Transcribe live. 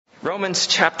Romans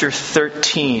chapter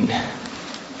 13.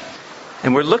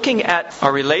 And we're looking at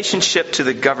our relationship to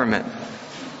the government.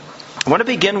 I want to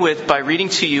begin by reading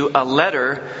to you a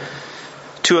letter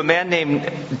to a man named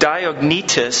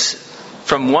Diognetus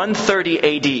from 130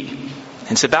 AD.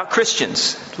 And it's about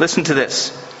Christians. Listen to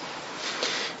this.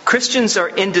 Christians are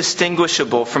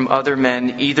indistinguishable from other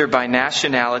men either by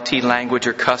nationality, language,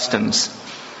 or customs.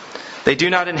 They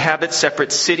do not inhabit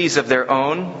separate cities of their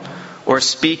own, or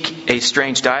speak a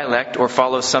strange dialect, or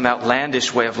follow some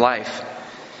outlandish way of life.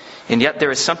 And yet there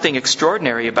is something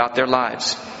extraordinary about their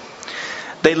lives.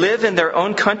 They live in their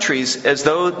own countries as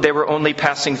though they were only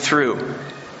passing through.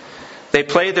 They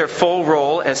play their full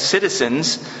role as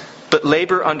citizens, but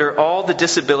labor under all the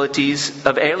disabilities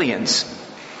of aliens.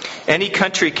 Any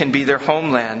country can be their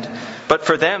homeland, but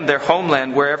for them, their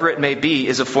homeland, wherever it may be,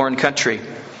 is a foreign country.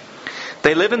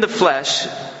 They live in the flesh,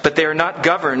 but they are not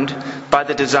governed by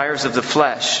the desires of the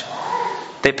flesh.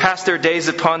 They pass their days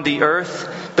upon the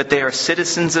earth, but they are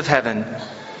citizens of heaven.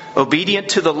 Obedient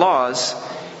to the laws,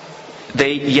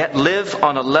 they yet live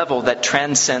on a level that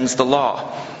transcends the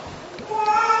law.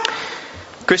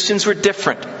 Christians were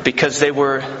different because they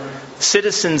were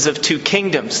citizens of two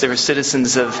kingdoms. They were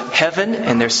citizens of heaven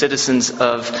and they're citizens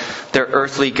of their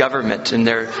earthly government and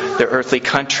their earthly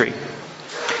country.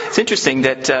 It's interesting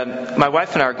that my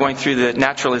wife and I are going through the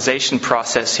naturalization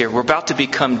process here. We're about to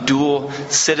become dual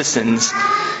citizens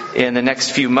in the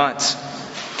next few months.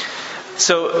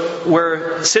 So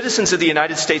we're citizens of the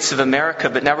United States of America,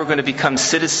 but now we're going to become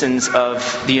citizens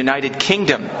of the United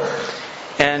Kingdom.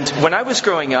 And when I was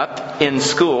growing up in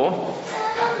school,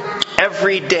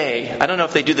 every day, I don't know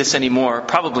if they do this anymore,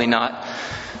 probably not,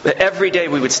 but every day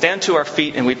we would stand to our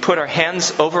feet and we'd put our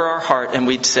hands over our heart and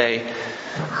we'd say,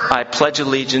 I pledge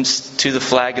allegiance to the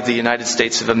flag of the United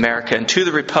States of America and to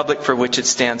the republic for which it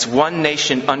stands, one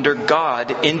nation under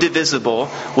God, indivisible,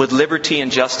 with liberty and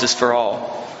justice for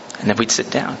all. And then we'd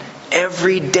sit down.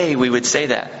 Every day we would say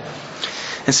that.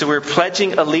 And so we were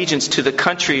pledging allegiance to the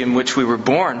country in which we were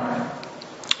born.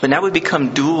 But now we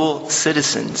become dual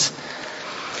citizens.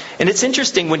 And it's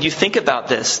interesting when you think about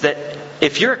this, that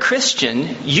if you're a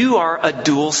Christian, you are a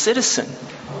dual citizen.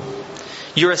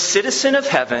 You're a citizen of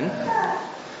heaven,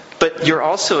 but you're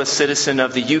also a citizen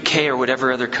of the UK or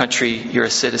whatever other country you're a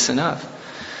citizen of.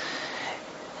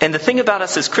 And the thing about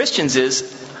us as Christians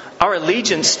is our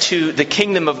allegiance to the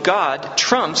kingdom of God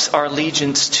trumps our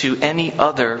allegiance to any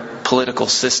other political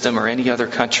system or any other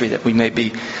country that we may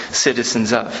be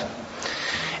citizens of.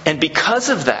 And because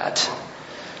of that,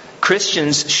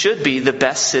 Christians should be the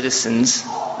best citizens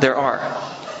there are.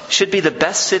 Should be the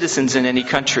best citizens in any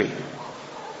country.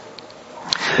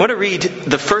 I want to read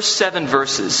the first 7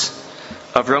 verses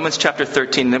of Romans chapter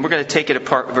 13, and then we're going to take it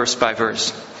apart verse by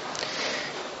verse.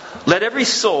 Let every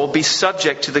soul be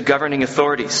subject to the governing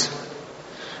authorities.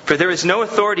 For there is no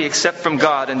authority except from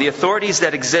God, and the authorities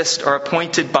that exist are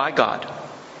appointed by God.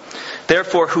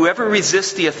 Therefore, whoever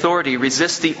resists the authority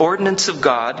resists the ordinance of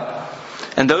God,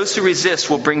 and those who resist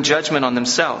will bring judgment on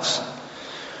themselves.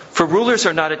 For rulers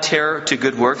are not a terror to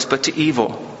good works, but to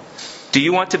evil. Do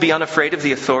you want to be unafraid of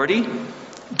the authority?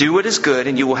 Do what is good,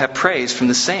 and you will have praise from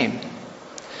the same.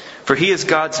 For he is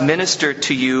God's minister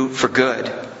to you for good.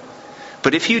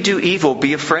 But if you do evil,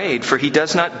 be afraid, for he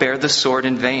does not bear the sword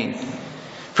in vain.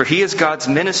 For he is God's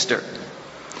minister,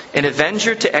 an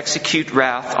avenger to execute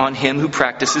wrath on him who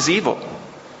practices evil.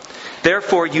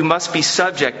 Therefore you must be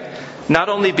subject, not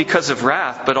only because of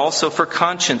wrath, but also for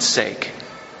conscience sake.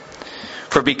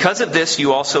 For because of this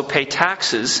you also pay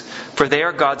taxes, for they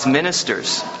are God's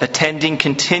ministers, attending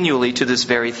continually to this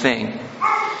very thing.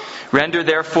 Render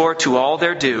therefore to all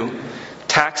their due,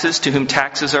 taxes to whom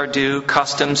taxes are due,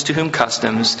 customs to whom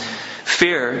customs,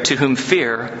 fear to whom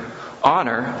fear,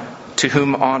 honor to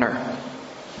whom honor.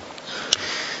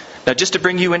 Now just to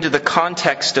bring you into the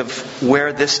context of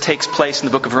where this takes place in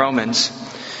the book of Romans,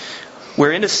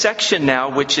 we're in a section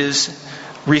now which is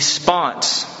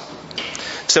response.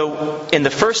 So in the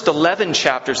first 11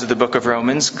 chapters of the book of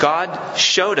Romans, God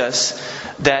showed us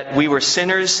that we were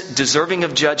sinners deserving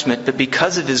of judgment, but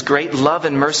because of His great love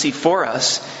and mercy for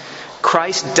us,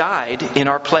 Christ died in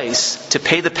our place to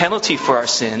pay the penalty for our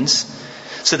sins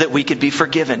so that we could be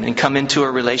forgiven and come into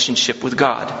a relationship with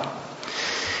God.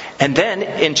 And then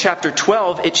in chapter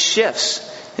 12, it shifts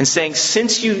in saying,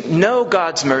 since you know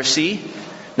God's mercy,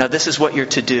 now this is what you're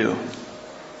to do.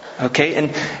 Okay?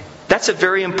 And that's a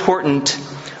very important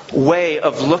way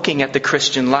of looking at the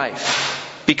Christian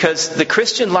life. Because the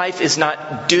Christian life is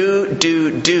not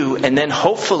do, and then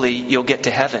hopefully you'll get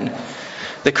to heaven.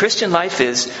 The Christian life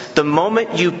is the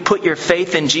moment you put your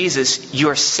faith in Jesus,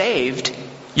 you're saved,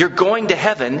 You're going to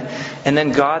heaven, and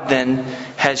then God then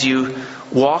has you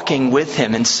walking with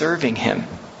Him and serving Him.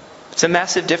 It's a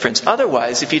massive difference.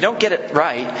 Otherwise, if you don't get it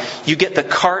right, you get the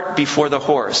cart before the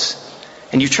horse.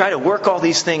 And you try to work all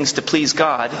these things to please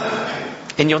God,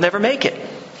 and you'll never make it.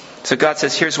 So God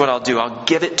says, here's what I'll do. I'll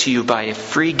give it to you by a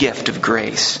free gift of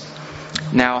grace.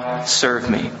 Now serve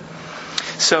me.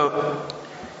 So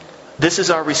this is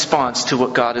our response to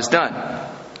what God has done.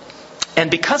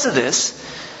 And because of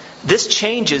this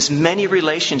changes many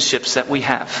relationships that we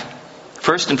have.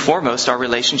 First and foremost, our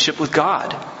relationship with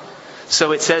God.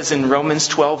 So it says in Romans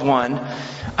 12:1,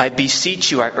 I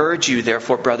beseech you, I urge you,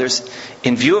 therefore, brothers,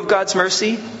 in view of God's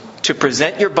mercy, to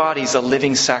present your bodies a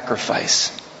living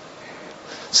sacrifice.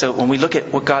 So when we look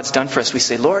at what God's done for us, we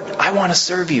say, Lord, I want to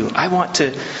serve you. I want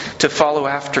to follow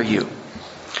after you.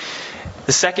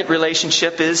 The second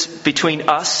relationship is between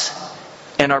us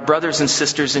and our brothers and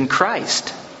sisters in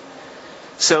Christ.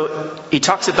 So he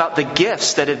talks about the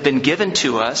gifts that have been given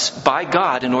to us by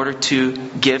God in order to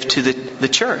give to the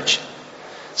church.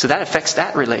 So that affects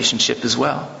that relationship as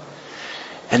well.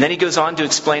 And then he goes on to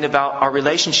explain about our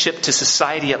relationship to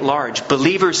society at large,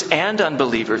 believers and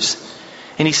unbelievers.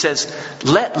 And he says,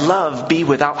 let love be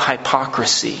without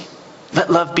hypocrisy.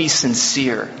 Let love be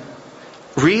sincere.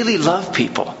 Really love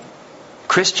people.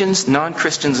 Christians,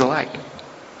 non-Christians alike.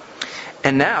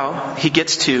 And now he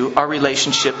gets to our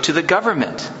relationship to the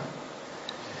government.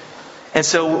 And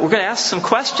so we're going to ask some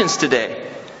questions today.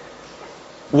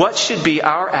 What should be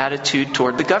our attitude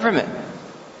toward the government?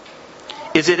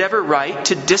 Is it ever right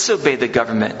to disobey the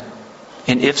government?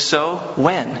 And if so,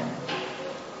 when?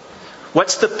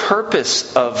 What's the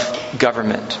purpose of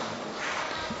government?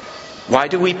 Why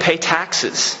do we pay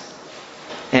taxes?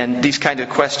 And these kind of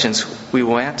questions we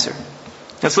will answer.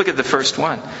 Let's look at the first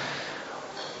one.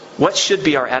 What should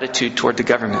be our attitude toward the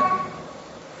government?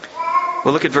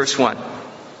 Well, look at verse 1.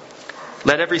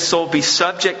 Let every soul be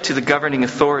subject to the governing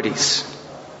authorities.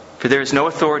 For there is no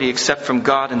authority except from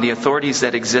God, and the authorities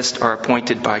that exist are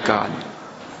appointed by God.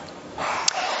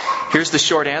 Here's the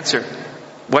short answer.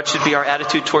 What should be our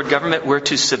attitude toward government? We're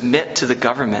to submit to the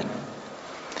government.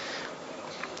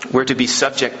 We're to be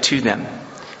subject to them.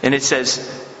 And it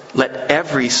says, let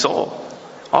every soul,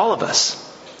 all of us,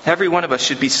 every one of us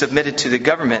should be submitted to the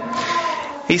government.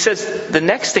 He says, the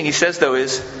next thing he says though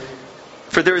is,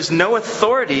 for there is no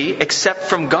authority except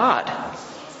from God.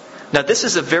 Now this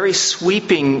is a very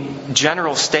sweeping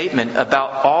general statement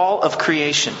about all of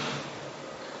creation.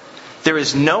 There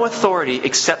is no authority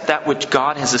except that which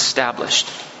God has established.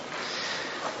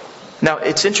 Now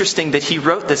it's interesting that he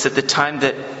wrote this at the time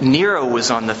that Nero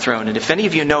was on the throne. And if any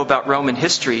of you know about Roman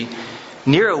history,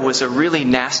 Nero was a really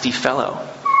nasty fellow.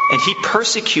 And he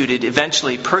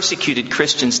eventually persecuted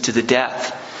Christians to the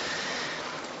death.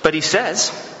 But he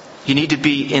says, you need to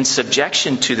be in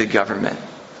subjection to the government.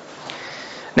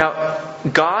 Now,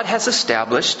 God has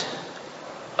established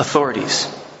authorities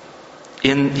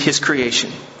in His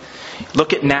creation.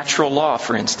 Look at natural law,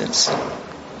 for instance.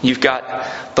 You've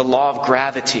got the law of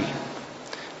gravity.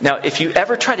 Now, if you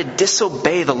ever try to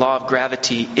disobey the law of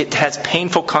gravity, it has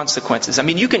painful consequences. I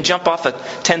mean, you can jump off a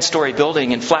 10-story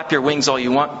building and flap your wings all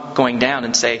you want going down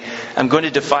and say, I'm going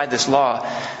to defy this law.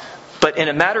 But in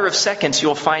a matter of seconds,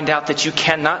 you'll find out that you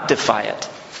cannot defy it.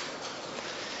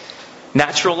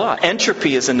 Natural law.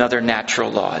 Entropy is another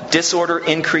natural law. Disorder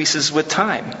increases with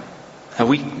time. Now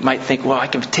we might think, well, I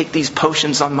can take these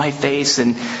potions on my face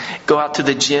and go out to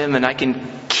the gym and I can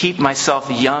keep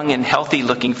myself young and healthy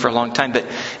looking for a long time. But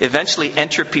eventually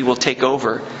entropy will take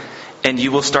over and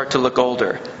you will start to look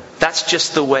older. That's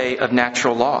just the way of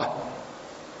natural law.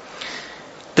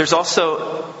 There's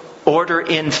also order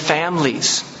in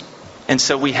families. And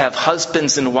so we have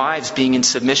husbands and wives being in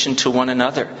submission to one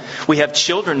another. We have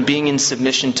children being in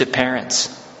submission to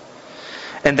parents.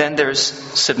 And then there's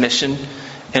submission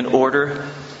and order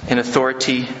and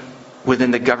authority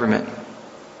within the government.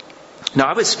 Now,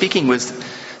 I was speaking with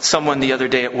someone the other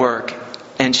day at work,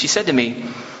 and she said to me,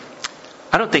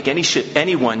 I don't think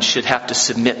anyone should have to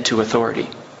submit to authority.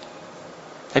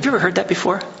 Have you ever heard that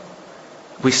before?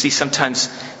 We see sometimes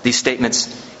these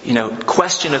statements,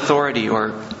 question authority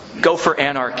or go for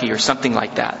anarchy or something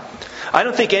like that. I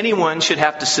don't think anyone should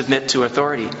have to submit to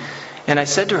authority. And I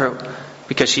said to her,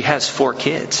 because she has 4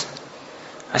 kids,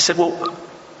 I said, well,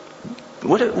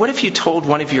 what if you told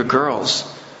one of your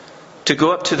girls to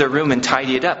go up to their room and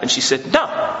tidy it up? And she said, no,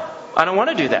 I don't want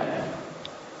to do that.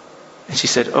 And she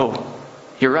said, oh,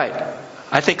 you're right.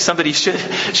 I think somebody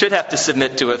should have to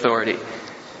submit to authority.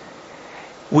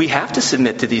 We have to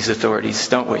submit to these authorities,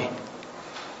 don't we?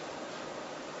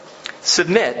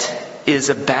 Submit is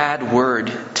a bad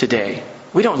word today.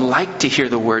 We don't like to hear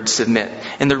the word submit.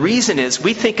 And the reason is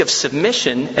we think of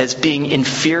submission as being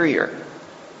inferior.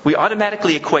 We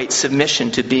automatically equate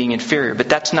submission to being inferior, but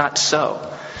that's not so.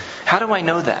 How do I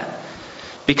know that?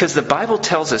 Because the Bible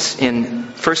tells us in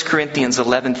 1 Corinthians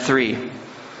 11:3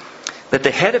 that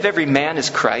the head of every man is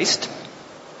Christ,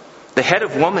 the head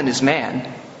of woman is man,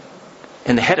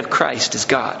 and the head of Christ is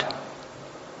God.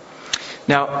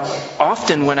 Now,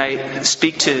 often when I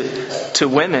speak to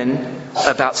women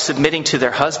about submitting to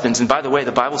their husbands, and by the way,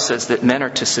 the Bible says that men are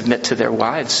to submit to their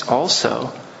wives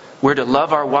also. We're to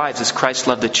love our wives as Christ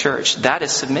loved the church. That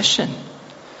is submission.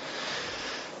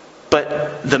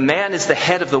 But the man is the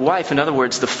head of the wife. In other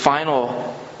words, the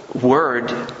final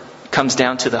word comes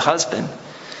down to the husband.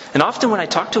 And often when I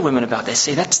talk to women about this,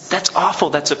 they say, that's awful,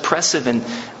 that's oppressive, and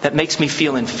that makes me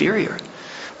feel inferior.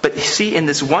 But see, in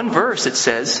this one verse it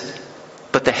says,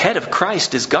 but the head of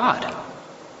Christ is God.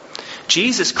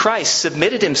 Jesus Christ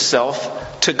submitted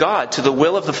himself to God, to the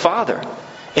will of the Father.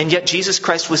 And yet Jesus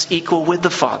Christ was equal with the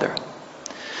Father.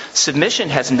 Submission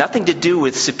has nothing to do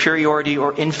with superiority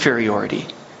or inferiority,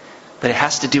 but it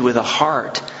has to do with a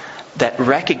heart that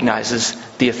recognizes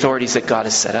the authorities that God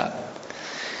has set up.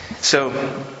 So,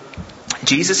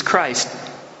 Jesus Christ,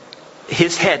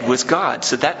 his head was God.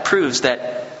 So that proves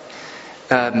that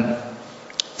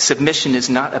submission is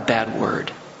not a bad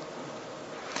word.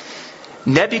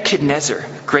 Nebuchadnezzar,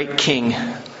 great king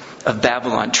of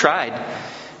Babylon, tried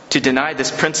to deny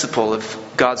this principle of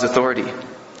God's authority.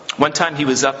 One time he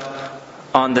was up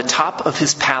on the top of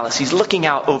his palace. He's looking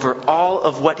out over all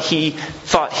of what he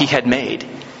thought he had made.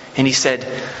 And he said,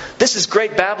 "This is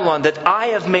great Babylon that I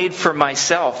have made for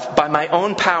myself by my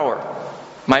own power.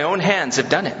 My own hands have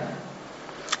done it."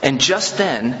 And just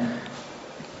then,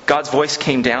 God's voice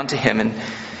came down to him,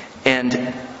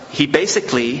 and he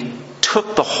basically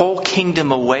took the whole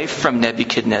kingdom away from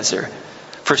Nebuchadnezzar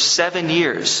for 7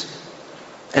 years.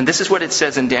 And this is what it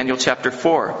says in Daniel chapter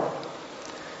 4.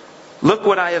 "Look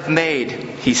what I have made,"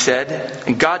 he said.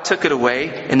 And God took it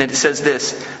away. And then it says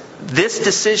this, "This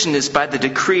decision is by the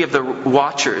decree of the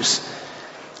watchers,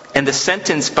 and the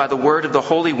sentence by the word of the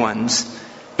holy ones,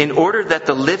 in order that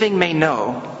the living may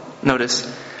know," notice,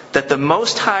 "that the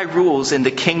Most High rules in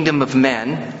the kingdom of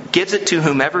men, gives it to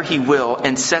whomever he will,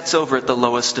 and sets over it the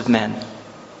lowest of men."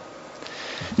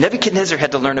 Nebuchadnezzar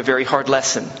had to learn a very hard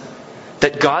lesson.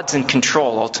 That God's in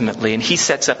control ultimately, and he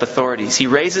sets up authorities. He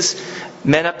raises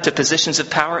men up to positions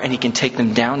of power, and he can take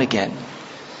them down again.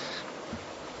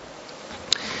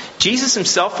 Jesus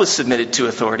himself was submitted to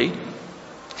authority.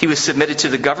 He was submitted to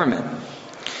the government.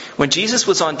 When Jesus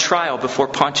was on trial before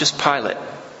Pontius Pilate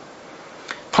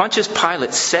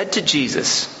said to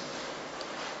Jesus,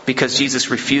 because Jesus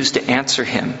refused to answer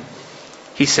him,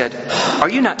 he said, "Are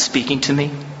you not speaking to me?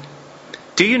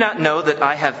 Do you not know that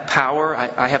I have power,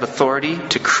 I have authority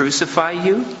to crucify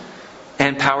you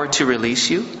and power to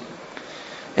release you?"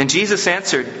 And Jesus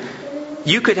answered,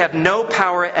 "You could have no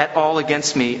power at all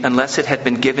against me unless it had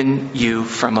been given you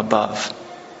from above."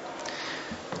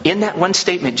 In that one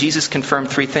statement, Jesus confirmed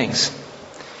 3 things.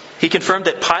 He confirmed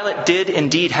that Pilate did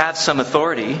indeed have some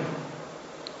authority.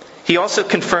 He also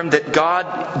confirmed that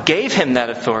God gave him that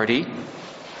authority,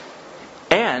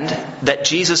 and that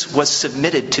Jesus was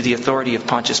submitted to the authority of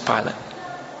Pontius Pilate.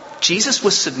 Jesus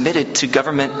was submitted to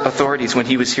government authorities when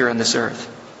he was here on this earth.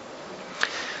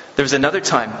 There was another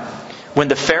time when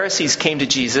the Pharisees came to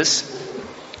Jesus,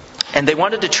 and they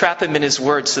wanted to trap him in his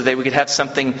words so they could have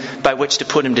something by which to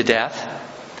put him to death.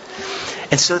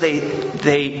 And so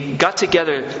they got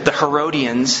together the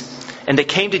Herodians, and they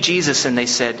came to Jesus and they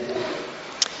said,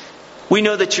 "We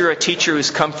know that you're a teacher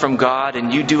who's come from God,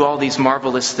 and you do all these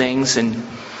marvelous things, and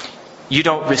you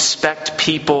don't respect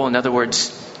people. In other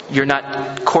words, you're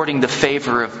not courting the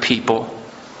favor of people.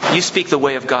 You speak the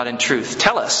way of God in truth.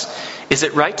 Tell us, is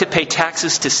it right to pay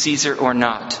taxes to Caesar or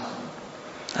not?"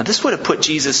 Now this would have put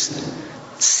Jesus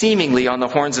seemingly on the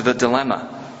horns of a dilemma.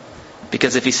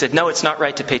 Because if he said, "No, it's not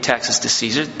right to pay taxes to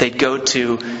Caesar," they'd go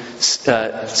to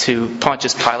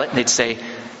Pontius Pilate and they'd say,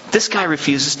 "This guy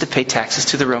refuses to pay taxes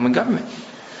to the Roman government."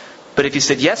 But if he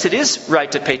said, "Yes, it is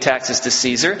right to pay taxes to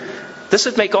Caesar," this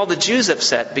would make all the Jews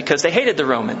upset because they hated the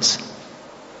Romans.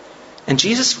 And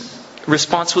Jesus'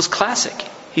 response was classic.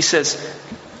 He says,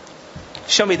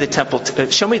 show me the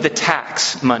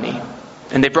tax money.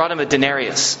 And they brought him a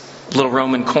denarius, a little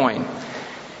Roman coin.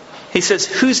 He says,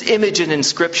 "Whose image and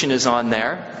inscription is on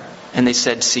there?" And they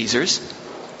said, "Caesar's."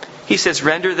 He says,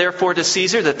 "Render therefore to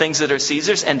Caesar the things that are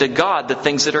Caesar's, and to God the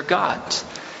things that are God's."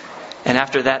 And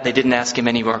after that, they didn't ask him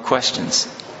any more questions.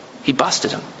 He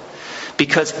busted them.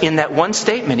 Because in that one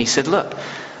statement, he said, "Look,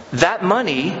 that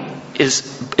money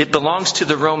it belongs to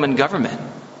the Roman government.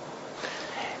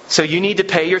 So you need to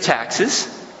pay your taxes,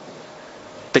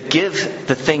 but give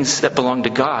the things that belong to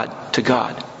God to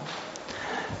God.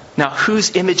 Now,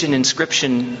 whose image and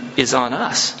inscription is on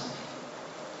us?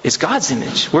 It's God's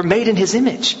image. We're made in His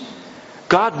image.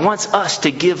 God wants us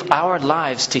to give our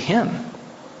lives to Him.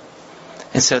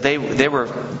 And so they were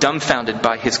dumbfounded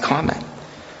by His comment.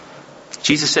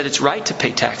 Jesus said it's right to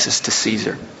pay taxes to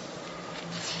Caesar.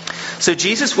 So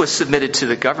Jesus was submitted to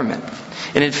the government.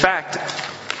 And in fact,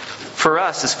 for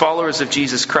us as followers of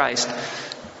Jesus Christ,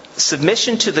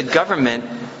 submission to the government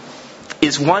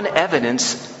is one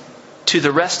evidence to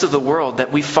the rest of the world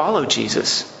that we follow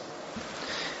Jesus.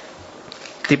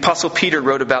 The Apostle Peter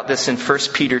wrote about this in 1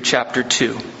 Peter chapter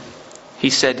 2. He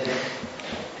said,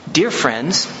 "Dear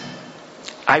friends,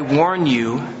 I warn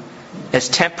you as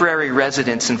temporary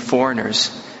residents and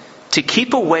foreigners to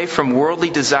keep away from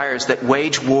worldly desires that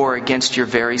wage war against your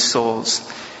very souls.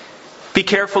 Be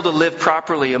careful to live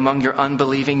properly among your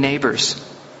unbelieving neighbors.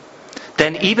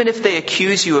 Then even if they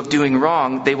accuse you of doing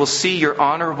wrong, they will see your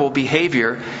honorable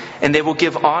behavior and they will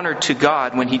give honor to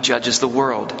God when He judges the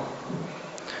world.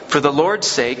 For the Lord's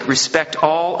sake, respect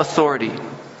all authority,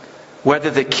 whether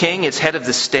the king is head of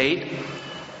the state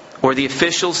or the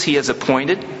officials he has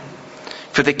appointed.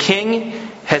 For the king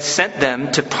has sent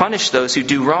them to punish those who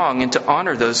do wrong and to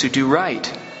honor those who do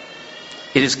right.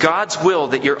 It is God's will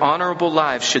that your honorable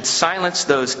lives should silence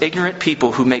those ignorant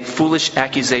people who make foolish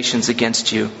accusations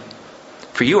against you.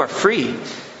 For you are free,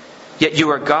 yet you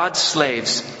are God's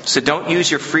slaves, so don't use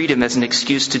your freedom as an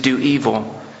excuse to do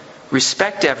evil.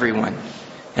 Respect everyone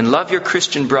and love your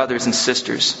Christian brothers and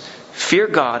sisters. Fear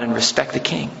God and respect the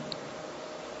king."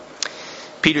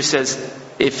 Peter says,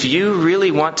 if you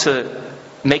really want to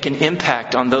make an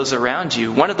impact on those around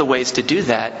you, one of the ways to do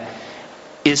that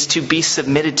is to be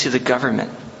submitted to the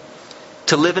government,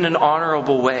 to live in an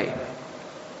honorable way.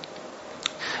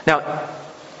 Now,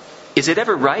 is it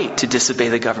ever right to disobey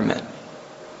the government?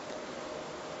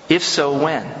 If so,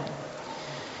 when?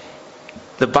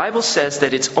 The Bible says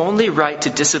that it's only right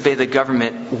to disobey the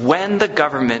government when the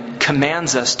government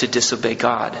commands us to disobey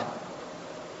God.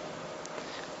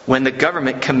 When the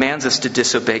government commands us to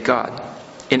disobey God.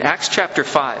 In Acts chapter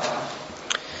 5,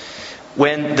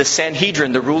 when the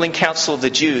Sanhedrin, the ruling council of the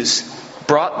Jews,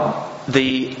 brought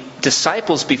the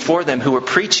disciples before them who were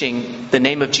preaching the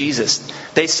name of Jesus,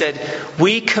 they said,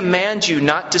 "We command you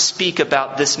not to speak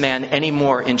about this man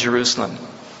anymore in Jerusalem.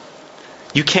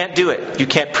 You can't do it. You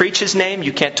can't preach His name.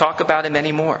 You can't talk about Him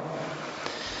anymore."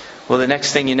 Well, the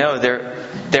next thing you know,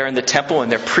 they're in the temple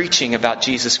and they're preaching about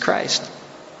Jesus Christ.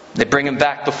 They bring Him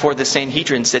back before the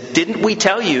Sanhedrin and said, "Didn't we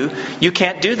tell you, you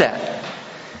can't do that?"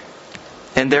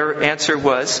 And their answer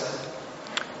was,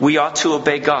 "We ought to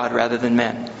obey God rather than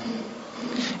men."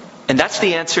 And that's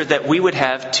the answer that we would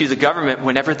have to the government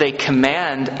whenever they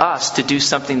command us to do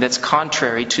something that's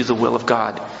contrary to the will of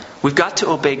God. We've got to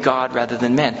obey God rather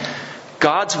than men.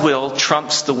 God's will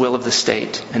trumps the will of the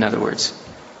state, in other words.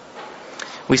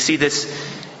 We see this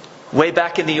way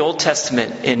back in the Old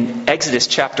Testament in Exodus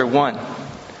chapter 1.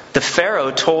 The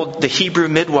Pharaoh told the Hebrew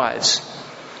midwives,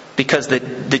 because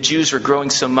the Jews were growing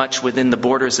so much within the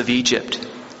borders of Egypt,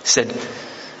 said,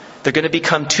 they're going to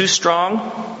become too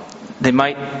strong. They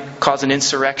might cause an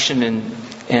insurrection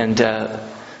and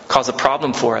cause a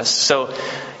problem for us. So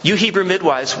you Hebrew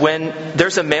midwives, when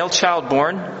there's a male child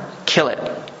born, kill it.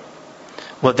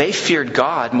 Well, they feared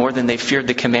God more than they feared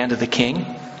the command of the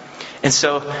king. And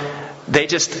so they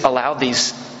just allowed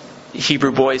these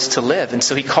Hebrew boys to live. And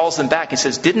so he calls them back and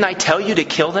says, "Didn't I tell you to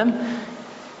kill them?"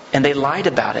 And they lied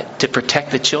about it to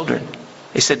protect the children.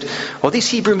 They said, "Well, these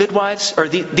Hebrew midwives, or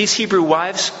these Hebrew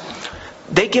wives,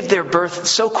 they give their birth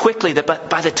so quickly that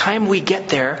by the time we get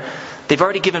there, they've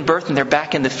already given birth and they're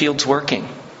back in the fields working."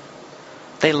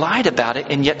 They lied about it,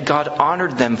 and yet God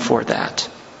honored them for that.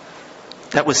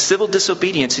 That was civil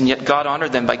disobedience, and yet God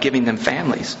honored them by giving them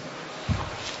families.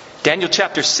 Daniel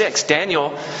chapter 6,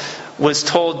 Daniel was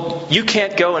told, "You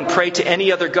can't go and pray to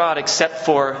any other god except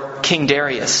for King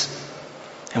Darius."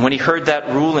 And when he heard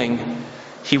that ruling,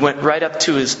 he went right up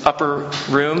to his upper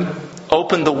room,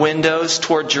 opened the windows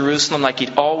toward Jerusalem like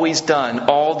he'd always done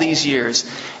all these years,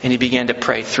 and he began to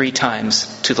pray 3 times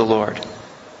to the Lord.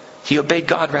 He obeyed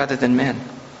God rather than men.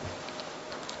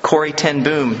 Corrie ten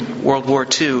Boom, World War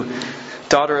II,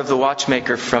 daughter of the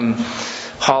watchmaker from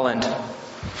Holland.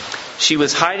 She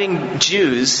was hiding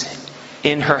Jews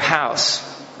in her house,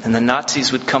 and the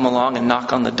Nazis would come along and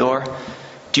knock on the door.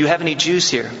 "Do you have any Jews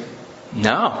here?"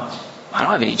 "No, I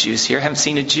don't have any Jews here. I haven't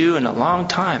seen a Jew in a long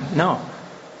time." No.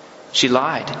 She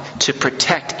lied to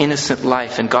protect innocent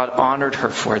life, and God honored her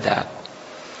for that.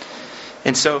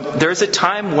 And so there's a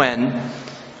time when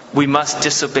we must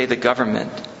disobey the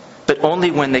government. but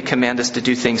only when they command us to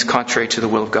do things contrary to the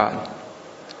will of God.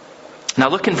 Now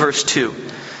look in verse 2.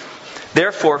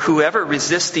 Therefore, whoever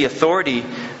resists the authority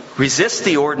resists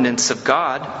the ordinance of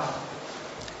God,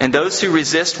 and those who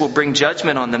resist will bring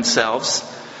judgment on themselves.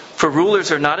 For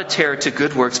rulers are not a terror to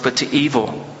good works, but to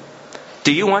evil.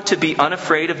 Do you want to be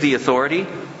unafraid of the authority?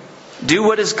 Do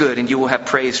what is good, and you will have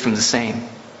praise from the same.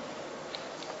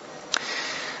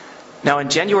 Now, on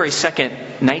January 2nd,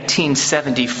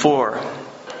 1974,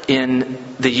 in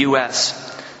the U.S.,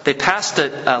 they passed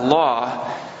a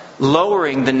law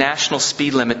lowering the national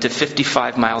speed limit to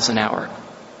 55 miles an hour.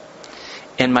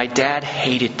 And my dad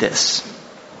hated this.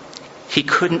 He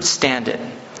couldn't stand it.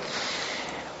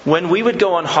 When we would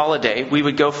go on holiday, we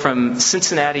would go from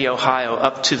Cincinnati, Ohio,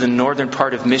 up to the northern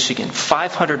part of Michigan,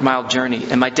 500-mile journey.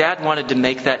 And my dad wanted to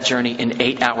make that journey in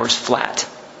 8 hours flat.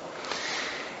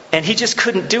 And he just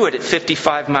couldn't do it at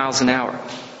 55 miles an hour.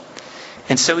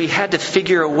 And so he had to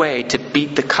figure a way to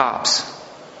beat the cops.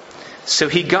 So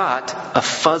he got a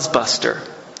fuzzbuster.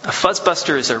 A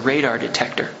fuzzbuster is a radar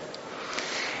detector.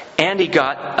 And he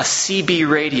got a CB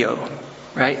radio,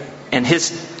 right? And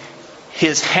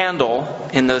his handle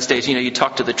in those days, you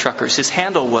talk to the truckers, his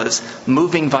handle was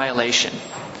moving violation.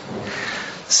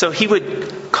 So he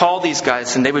would call these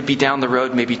guys and they would be down the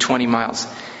road maybe 20 miles.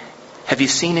 Have you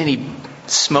seen any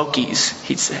Smokies?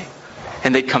 He'd say.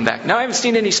 And they'd come back. No, I haven't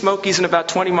seen any Smokies in about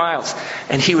 20 miles.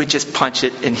 And he would just punch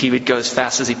it and he would go as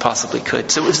fast as he possibly could.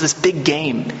 So it was this big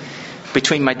game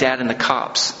between my dad and the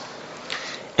cops.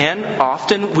 And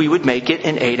often we would make it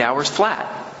in 8 hours flat.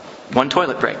 One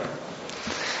toilet break.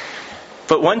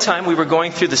 But one time we were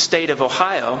going through the state of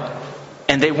Ohio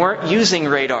and they weren't using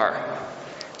radar.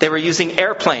 They were using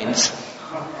airplanes.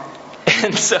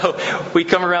 And so we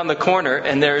come around the corner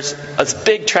and there's a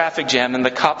big traffic jam and the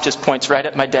cop just points right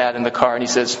at my dad in the car and he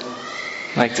says,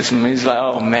 like this, and he's like,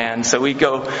 oh man. So we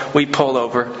pull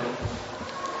over.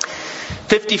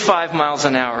 55 miles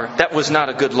an hour. That was not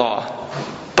a good law.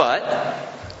 But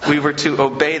we were to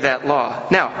obey that law.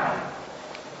 Now,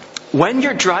 when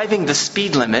you're driving the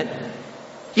speed limit,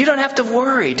 you don't have to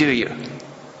worry, do you?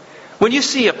 When you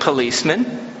see a policeman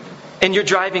and you're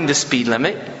driving the speed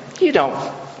limit, you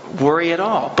don't worry at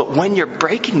all. But when you're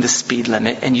breaking the speed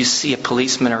limit and you see a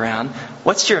policeman around,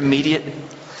 what's your immediate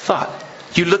thought?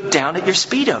 You look down at your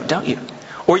Speedo, don't you?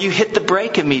 Or you hit the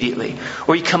brake immediately.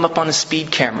 Or you come up on a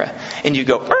speed camera and you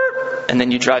go, and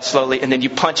then you drive slowly and then you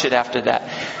punch it after that.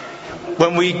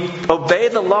 When we obey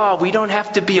the law, we don't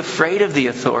have to be afraid of the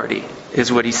authority,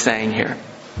 is what he's saying here.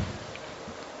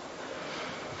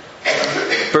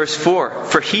 Verse 4,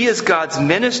 for he is God's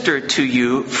minister to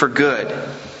you for good.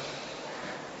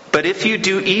 But if you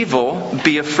do evil,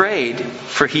 be afraid,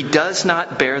 for he does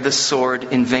not bear the sword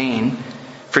in vain.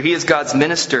 For he is God's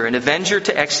minister, an avenger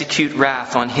to execute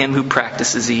wrath on him who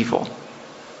practices evil.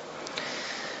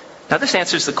 Now this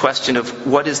answers the question of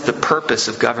what is the purpose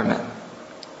of government.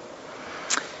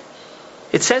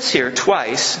 It says here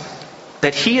twice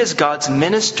that he is God's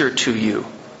minister to you.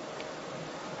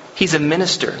 He's a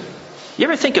minister. You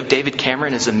ever think of David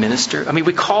Cameron as a minister? I mean,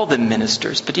 we call them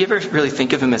ministers, but do you ever really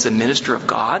think of him as a minister of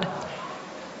God?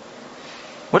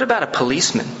 What about a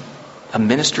policeman? A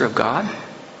minister of God?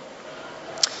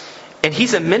 And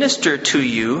he's a minister to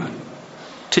you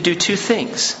to do two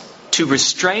things. To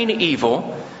restrain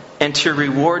evil and to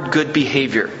reward good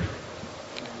behavior.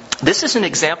 This is an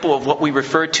example of what we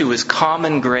refer to as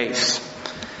common grace.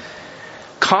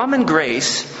 Common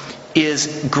grace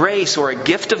is grace or a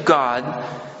gift of God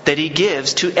that he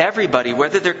gives to everybody,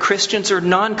 whether they're Christians or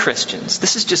non-Christians.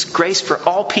 This is just grace for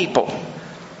all people.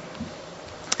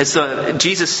 As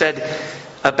Jesus said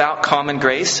about common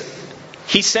grace,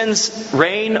 he sends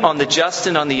rain on the just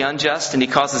and on the unjust, and he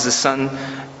causes the sun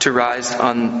to rise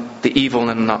on the evil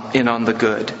and on the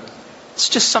good. It's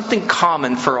just something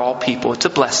common for all people. It's a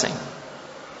blessing.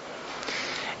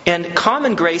 And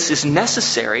common grace is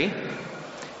necessary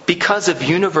because of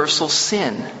universal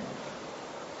sin.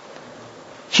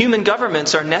 Human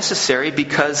governments are necessary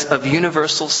because of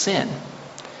universal sin.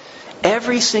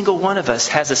 Every single one of us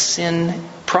has a sin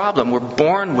problem. We're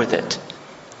born with it.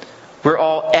 We're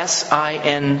all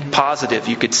SIN positive,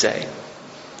 you could say.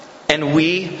 And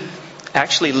we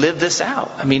actually live this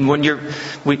out. I mean, when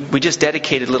we just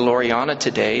dedicated little Oriana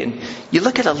today, and you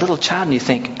look at a little child and you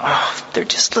think, oh, they're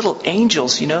just little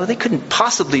angels, they couldn't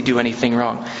possibly do anything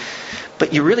wrong.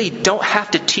 But you really don't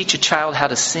have to teach a child how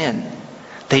to sin.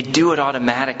 They do it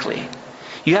automatically.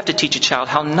 You have to teach a child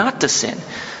how not to sin.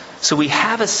 So we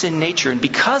have a sin nature, and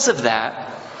because of that,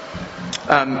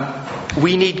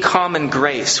 we need common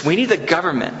grace. We need a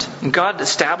government, and God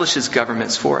establishes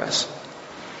governments for us.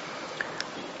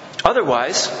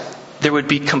 Otherwise, there would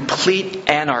be complete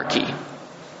anarchy.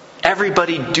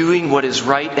 Everybody doing what is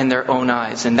right in their own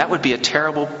eyes. And that would be a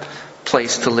terrible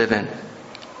place to live in.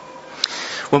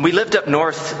 When we lived up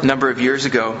north a number of years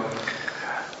ago,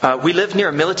 we lived near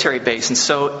a military base. And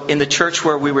so in the church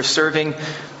where we were serving,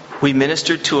 we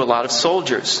ministered to a lot of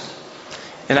soldiers.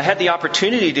 And I had the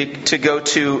opportunity to go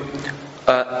to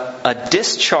a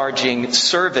discharging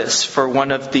service for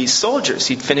one of these soldiers.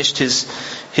 He'd finished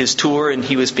his tour and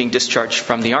he was being discharged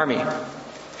from the army.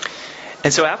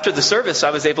 And so after the service,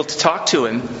 I was able to talk to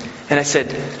him. And I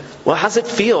said, well, how's it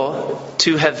feel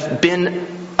to have been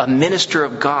a minister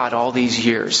of God all these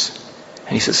years? And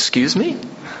he says, excuse me?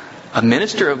 A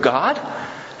minister of God?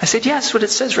 I said, yes, what it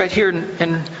says right here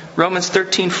in Romans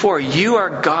 13:4. You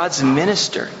are God's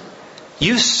minister.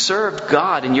 You serve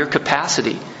God in your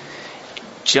capacity.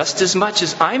 Just as much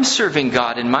as I'm serving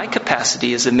God in my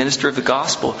capacity as a minister of the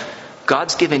gospel,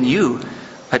 God's given you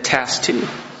a task too.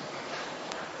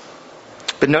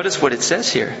 But notice what it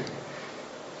says here.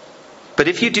 But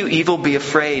if you do evil, be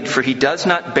afraid, for he does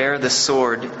not bear the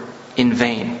sword in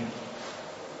vain.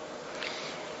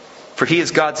 For he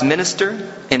is God's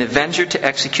minister, an avenger to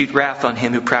execute wrath on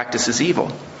him who practices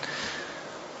evil.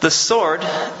 The sword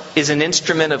is an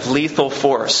instrument of lethal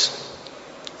force.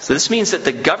 So this means that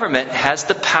the government has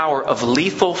the power of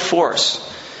lethal force.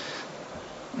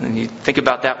 And you think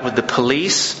about that with the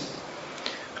police.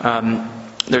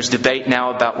 There's debate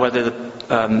now about whether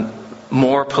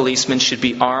more policemen should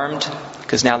be armed,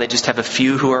 because now they just have a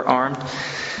few who are armed.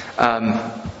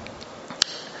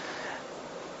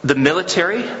 The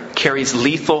military carries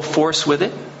lethal force with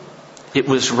it. It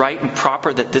was right and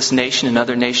proper that this nation and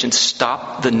other nations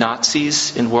stop the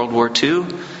Nazis in World War II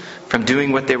from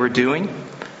doing what they were doing.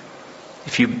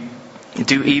 If you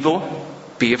do evil,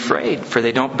 be afraid, for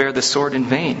they don't bear the sword in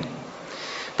vain.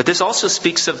 But this also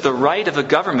speaks of the right of a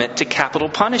government to capital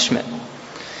punishment.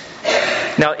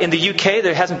 Now, in the UK,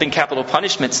 there hasn't been capital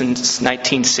punishment since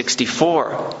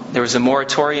 1964. There was a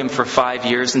moratorium for 5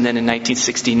 years, and then in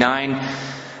 1969,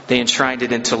 they enshrined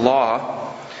it into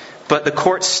law. But the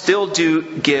courts still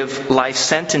do give life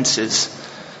sentences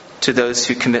to those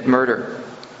who commit murder.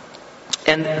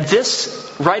 And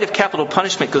this right of capital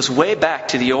punishment goes way back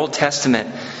to the Old Testament,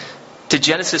 to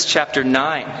Genesis chapter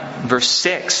 9, verse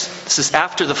 6. This is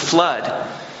after the flood,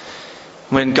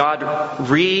 when God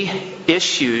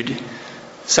reissued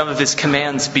some of his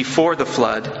commands before the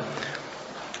flood.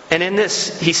 And in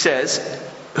this, he says,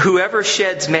 whoever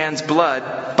sheds man's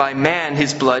blood, by man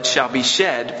his blood shall be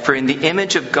shed, for in the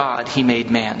image of God he made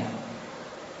man.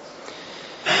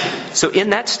 So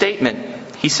in that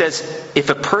statement, he says, if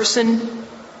a person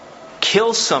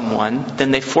kills someone,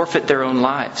 then they forfeit their own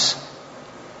lives.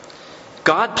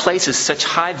 God places such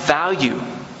high value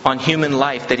on human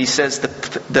life that he says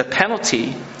the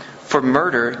penalty for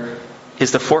murder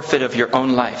is the forfeit of your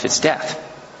own life. It's death.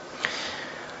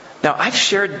 Now, I've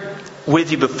shared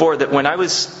with you before that when I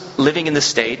was living in the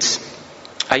States,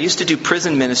 I used to do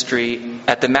prison ministry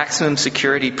at the maximum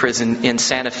security prison in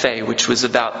Santa Fe, which was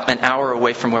about an hour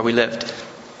away from where we lived.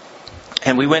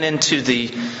 And we went into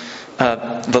the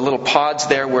little pods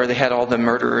there where they had all the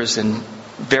murderers and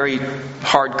very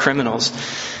hard criminals.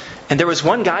 And there was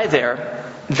one guy there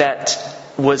that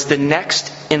was the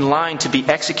next in line to be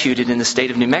executed in the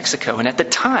state of New Mexico. And at the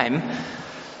time,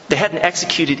 they hadn't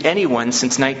executed anyone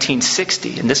since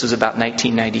 1960. And this was about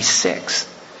 1996.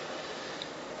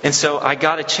 And so I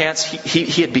got a chance.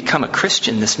 He had become a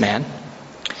Christian, this man.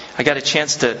 I got a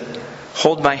chance to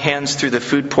hold my hands through the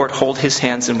food port, hold his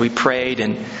hands, and we prayed.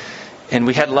 And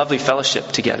we had lovely fellowship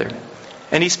together.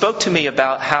 And he spoke to me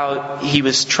about how he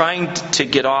was trying to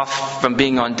get off from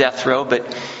being on death row,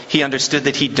 but he understood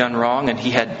that he'd done wrong, and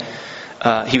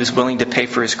he was willing to pay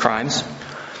for his crimes.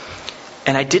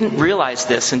 And I didn't realize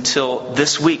this until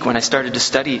this week when I started to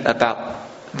study about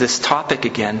this topic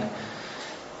again.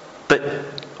 But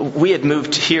we had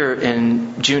moved here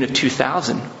in June of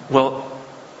 2000. Well,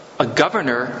 a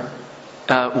governor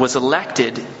was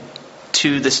elected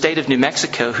to the state of New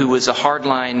Mexico who was a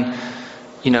hardline,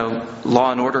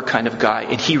 law and order kind of guy.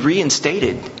 And he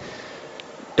reinstated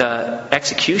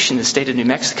execution in the state of New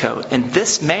Mexico. And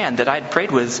this man that I'd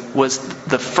prayed with was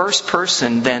the first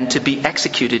person then to be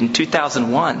executed in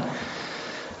 2001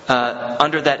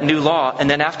 under that new law. And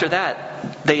then after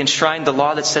that, they enshrined the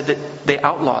law that said that they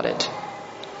outlawed it.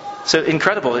 So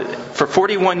incredible. For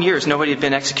 41 years, nobody had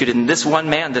been executed. And this one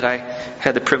man that I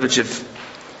had the privilege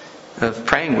of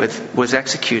praying with was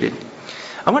executed.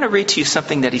 I want to read to you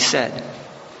something that he said.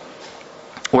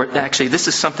 Or actually, this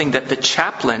is something that the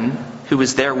chaplain who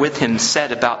was there with him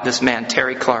said about this man,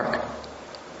 Terry Clark.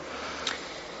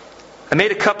 I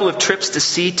made a couple of trips to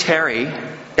see Terry,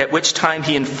 at which time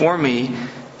he informed me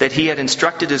that he had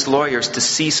instructed his lawyers to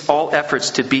cease all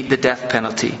efforts to beat the death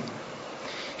penalty.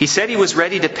 He said he was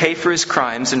ready to pay for his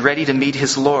crimes and ready to meet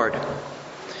his Lord.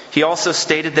 He also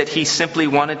stated that he simply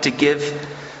wanted to give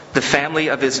the family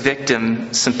of his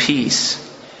victim some peace,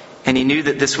 and he knew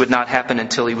that this would not happen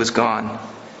until he was gone.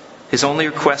 His only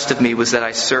request of me was that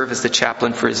I serve as the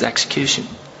chaplain for his execution.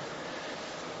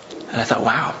 And I thought,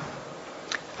 wow,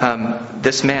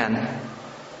 this man,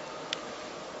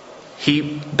 he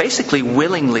basically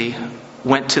willingly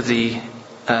went to the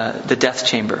death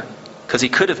chamber because he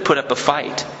could have put up a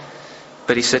fight.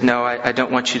 But he said, no, I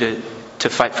don't want you to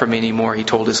fight for me anymore. He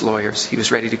told his lawyers he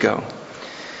was ready to go.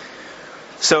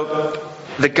 So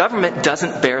the government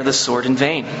doesn't bear the sword in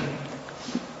vain.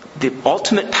 The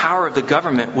ultimate power of the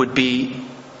government would be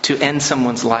to end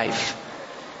someone's life.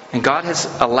 And God has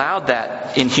allowed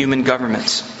that in human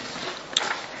governments.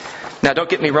 Now, don't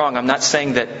get me wrong. I'm not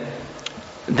saying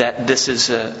that this is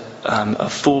a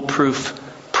foolproof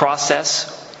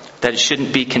process, that it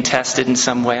shouldn't be contested in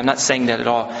some way. I'm not saying that at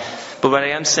all. But what I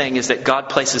am saying is that God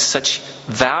places such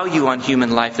value on human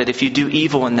life that if you do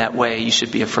evil in that way, you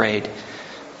should be afraid.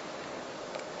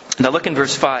 Now look in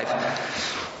verse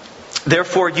 5.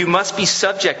 Therefore you must be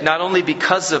subject not only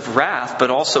because of wrath, but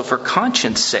also for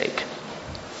conscience sake.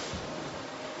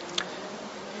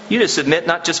 You to submit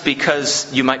not just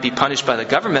because you might be punished by the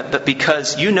government, but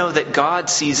because you know that God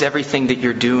sees everything that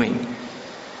you're doing.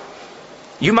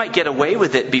 You might get away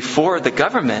with it before the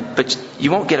government, but you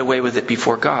won't get away with it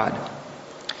before God.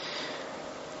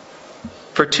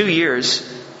 For 2 years,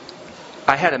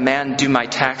 I had a man do my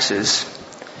taxes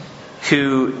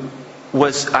who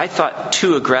was, I thought,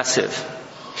 too aggressive.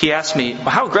 He asked me, well,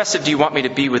 how aggressive do you want me to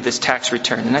be with this tax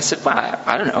return? And I said, well,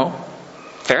 I don't know.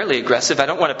 Fairly aggressive. I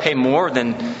don't want to pay more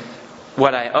than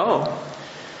what I owe.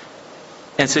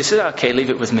 And so he said, okay,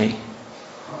 leave it with me.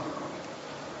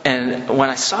 And when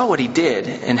I saw what he did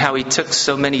and how he took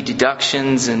so many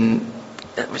deductions and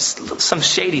it was some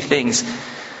shady things,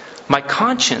 my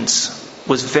conscience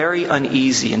was very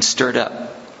uneasy and stirred up.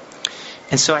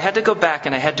 And so I had to go back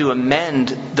and I had to amend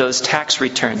those tax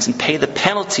returns and pay the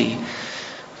penalty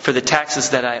for the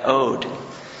taxes that I owed.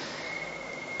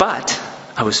 But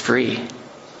I was free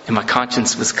and my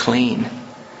conscience was clean.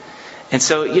 And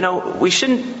so, we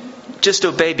shouldn't just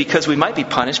obey because we might be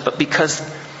punished, but because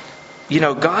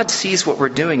God sees what we're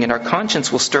doing and our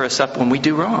conscience will stir us up when we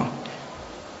do wrong.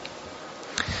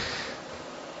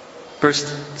 Verse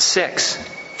 6.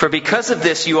 For because of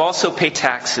this you also pay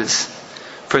taxes,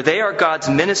 for they are God's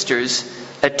ministers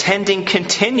attending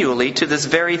continually to this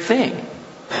very thing.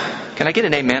 Can I get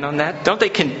an amen on that? Don't they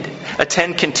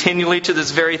attend continually to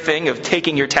this very thing of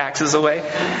taking your taxes away?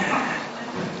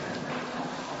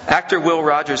 Actor Will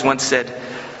Rogers once said,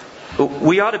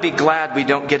 we ought to be glad we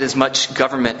don't get as much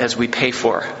government as we pay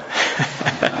for.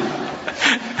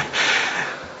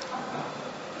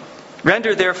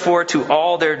 Render therefore to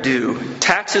all their due,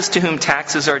 taxes to whom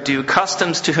taxes are due,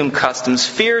 customs to whom customs,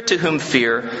 fear to whom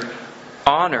fear,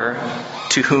 honor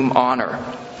to whom honor.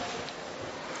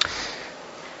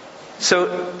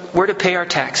 So we're to pay our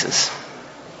taxes.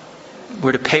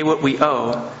 We're to pay what we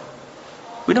owe.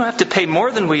 We don't have to pay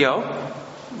more than we owe.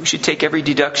 We should take every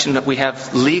deduction that we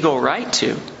have legal right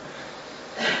to.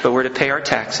 But we're to pay our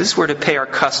taxes. We're to pay our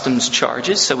customs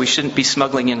charges. So we shouldn't be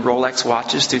smuggling in Rolex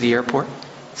watches through the airport,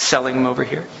 selling them over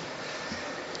here.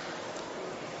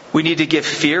 We need to give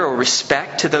fear or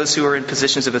respect to those who are in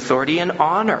positions of authority and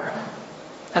honor.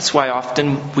 That's why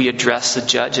often we address a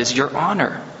judge as your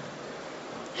honor.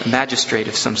 A magistrate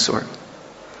of some sort.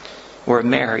 Or a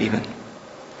mayor even.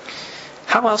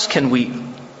 How else can we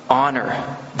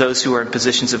honor those who are in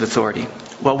positions of authority?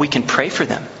 Well, we can pray for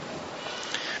them.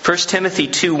 1 Timothy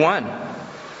 2:1.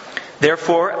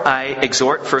 Therefore, I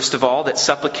exhort, first of all, that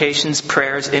supplications,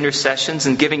 prayers, intercessions,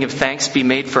 and giving of thanks be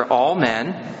made for all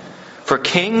men, for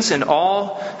kings and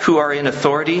all who are in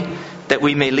authority, that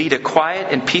we may lead a quiet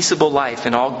and peaceable life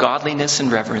in all godliness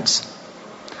and reverence.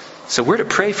 So we're to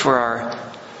pray for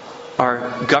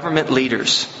our government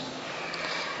leaders,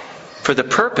 for the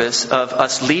purpose of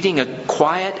us leading a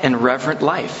quiet and reverent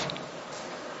life,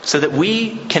 so that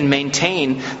we can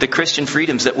maintain the Christian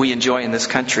freedoms that we enjoy in this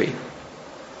country.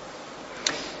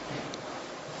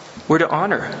 We're to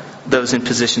honor those in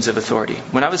positions of authority.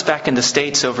 When I was back in the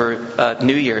States over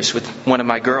New Year's with one of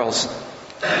my girls,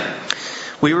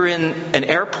 we were in an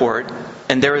airport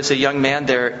and there was a young man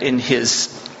there in his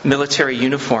military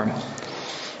uniform.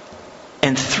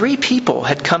 And 3 people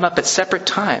had come up at separate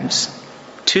times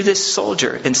to this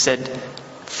soldier and said,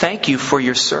 "Thank you for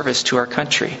your service to our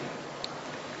country."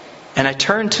 And I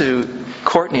turned to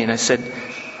Courtney and I said,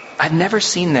 I've never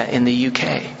seen that in the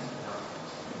UK.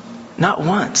 Not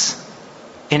once.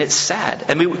 And it's sad.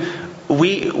 I mean,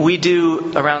 we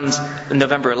do around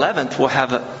November 11th, we'll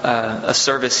have a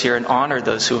service here and honor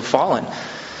those who have fallen.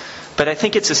 But I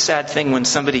think it's a sad thing when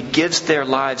somebody gives their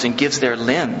lives and gives their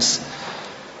limbs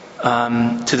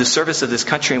to the service of this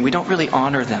country, and we don't really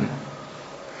honor them.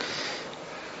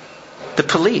 The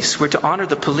police, we're to honor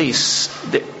the police.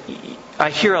 I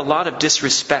hear a lot of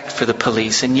disrespect for the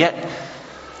police, and yet,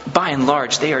 by and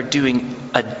large, they are doing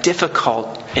a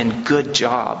difficult and good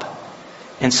job.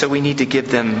 And so we need to give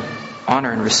them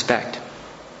honor and respect.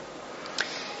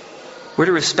 We're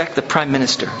to respect the Prime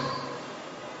Minister.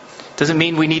 Doesn't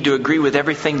mean we need to agree with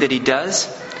everything that he does.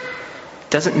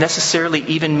 Doesn't necessarily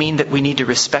even mean that we need to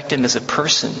respect him as a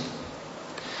person.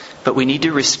 But we need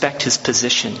to respect his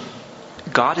position.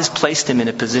 God has placed him in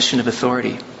a position of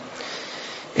authority.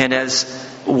 And as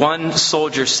one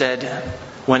soldier said,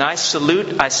 when I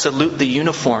salute the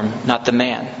uniform, not the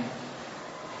man.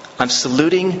 I'm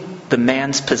saluting the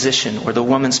man's position or the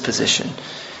woman's position.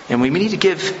 And we need to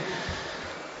give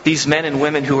these men and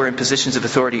women who are in positions of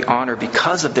authority honor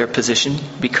because of their position,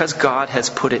 because God has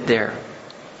put it there.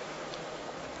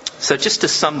 So just to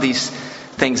sum these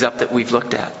things up that we've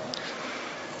looked at.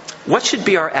 What should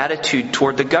be our attitude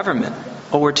toward the government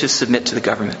or to submit to the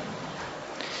government?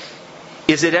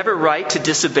 Is it ever right to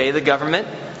disobey the government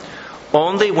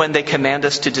only when they command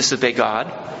us to disobey God?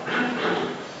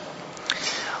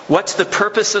 What's the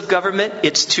purpose of government?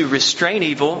 It's to restrain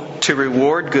evil, to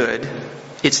reward good.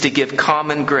 It's to give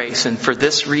common grace. And for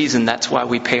this reason, that's why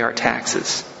we pay our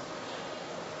taxes.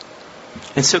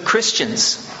 And so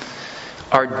Christians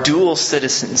are dual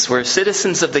citizens. We're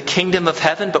citizens of the kingdom of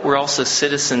heaven, but we're also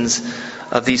citizens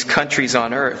of these countries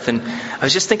on earth. And I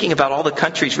was just thinking about all the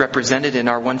countries represented in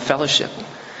our one fellowship.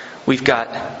 We've got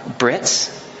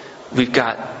Brits. We've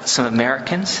got some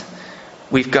Americans.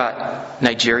 We've got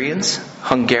Nigerians,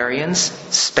 Hungarians,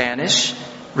 Spanish,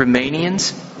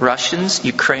 Romanians, Russians,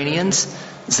 Ukrainians,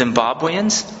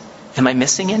 Zimbabweans. Am I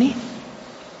missing any?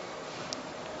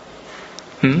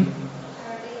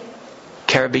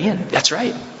 Caribbean. That's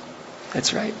right.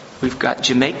 That's right. We've got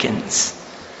Jamaicans.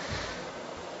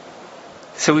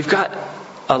 So we've got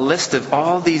a list of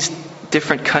all these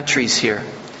different countries here.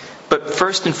 But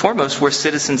first and foremost, we're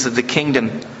citizens of the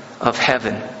kingdom of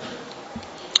heaven.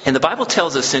 And the Bible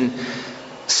tells us in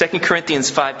 2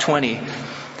 Corinthians 5:20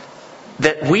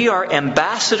 that we are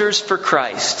ambassadors for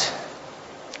Christ.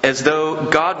 As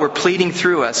though God were pleading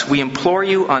through us, we implore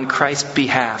you on Christ's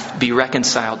behalf, be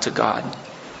reconciled to God.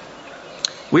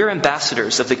 We are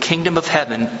ambassadors of the kingdom of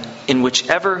heaven in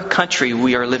whichever country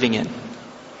we are living in.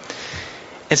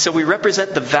 And so we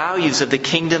represent the values of the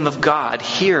kingdom of God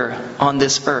here on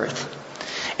this earth.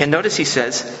 And notice he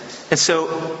says, and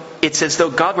so it's as though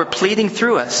God were pleading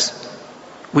through us.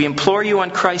 We implore you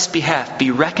on Christ's behalf,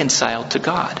 be reconciled to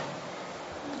God.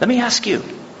 Let me ask you.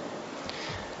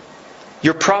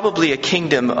 You're probably a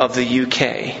kingdom of the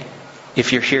UK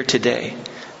if you're here today.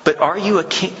 But are you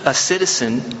a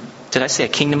citizen? Did I say a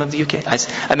kingdom of the UK?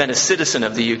 I meant a citizen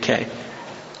of the UK.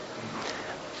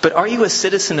 But are you a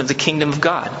citizen of the kingdom of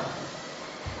God?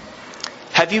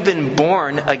 Have you been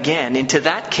born again into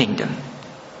that kingdom?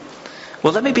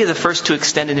 Well, let me be the first to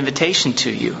extend an invitation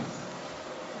to you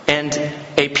and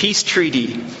a peace treaty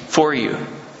for you.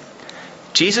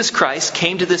 Jesus Christ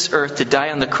came to this earth to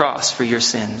die on the cross for your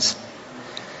sins.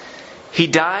 He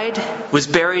died, was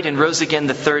buried, and rose again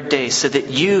the third day so that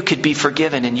you could be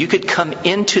forgiven and you could come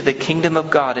into the kingdom of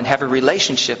God and have a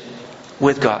relationship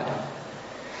with God.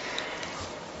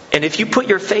 And if you put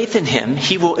your faith in Him,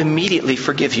 He will immediately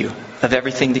forgive you of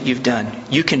everything that you've done.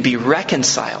 You can be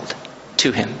reconciled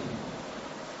to Him.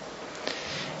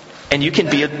 And you can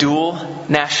be a dual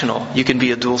national. You can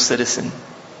be a dual citizen.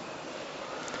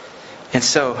 And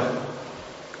so,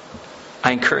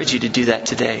 I encourage you to do that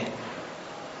today.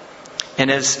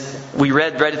 And as we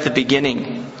read right at the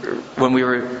beginning, when we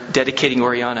were dedicating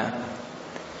Oriana,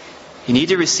 you need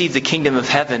to receive the kingdom of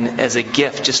heaven as a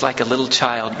gift, just like a little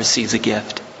child receives a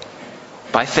gift.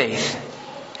 By faith,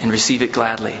 and receive it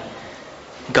gladly.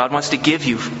 God wants to give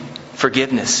you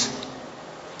forgiveness.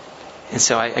 And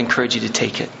so I encourage you to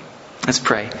take it. Let's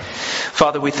pray.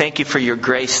 Father, we thank you for your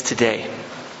grace today.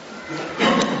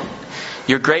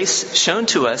 Your grace shown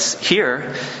to us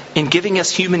here in giving us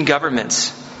human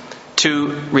governments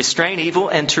to restrain evil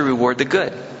and to reward the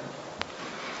good.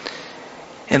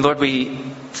 And Lord, we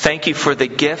thank you for the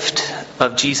gift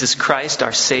of Jesus Christ,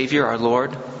 our Savior, our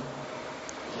Lord.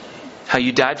 How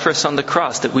you died for us on the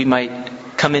cross that we might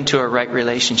come into a right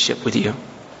relationship with you.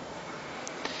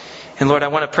 And Lord, I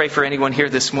want to pray for anyone here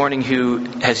this morning who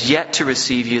has yet to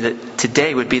receive you, that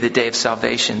today would be the day of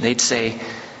salvation. They'd say,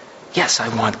 yes, I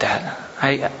want that.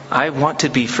 I want to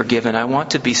be forgiven. I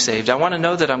want to be saved. I want to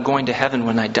know that I'm going to heaven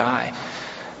when I die.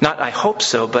 Not I hope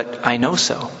so, but I know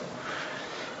so.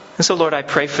 And so, Lord, I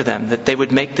pray for them that they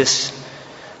would make this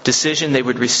decision. They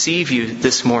would receive you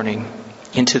this morning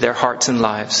into their hearts and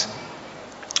lives.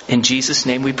 In Jesus'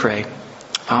 name we pray.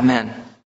 Amen.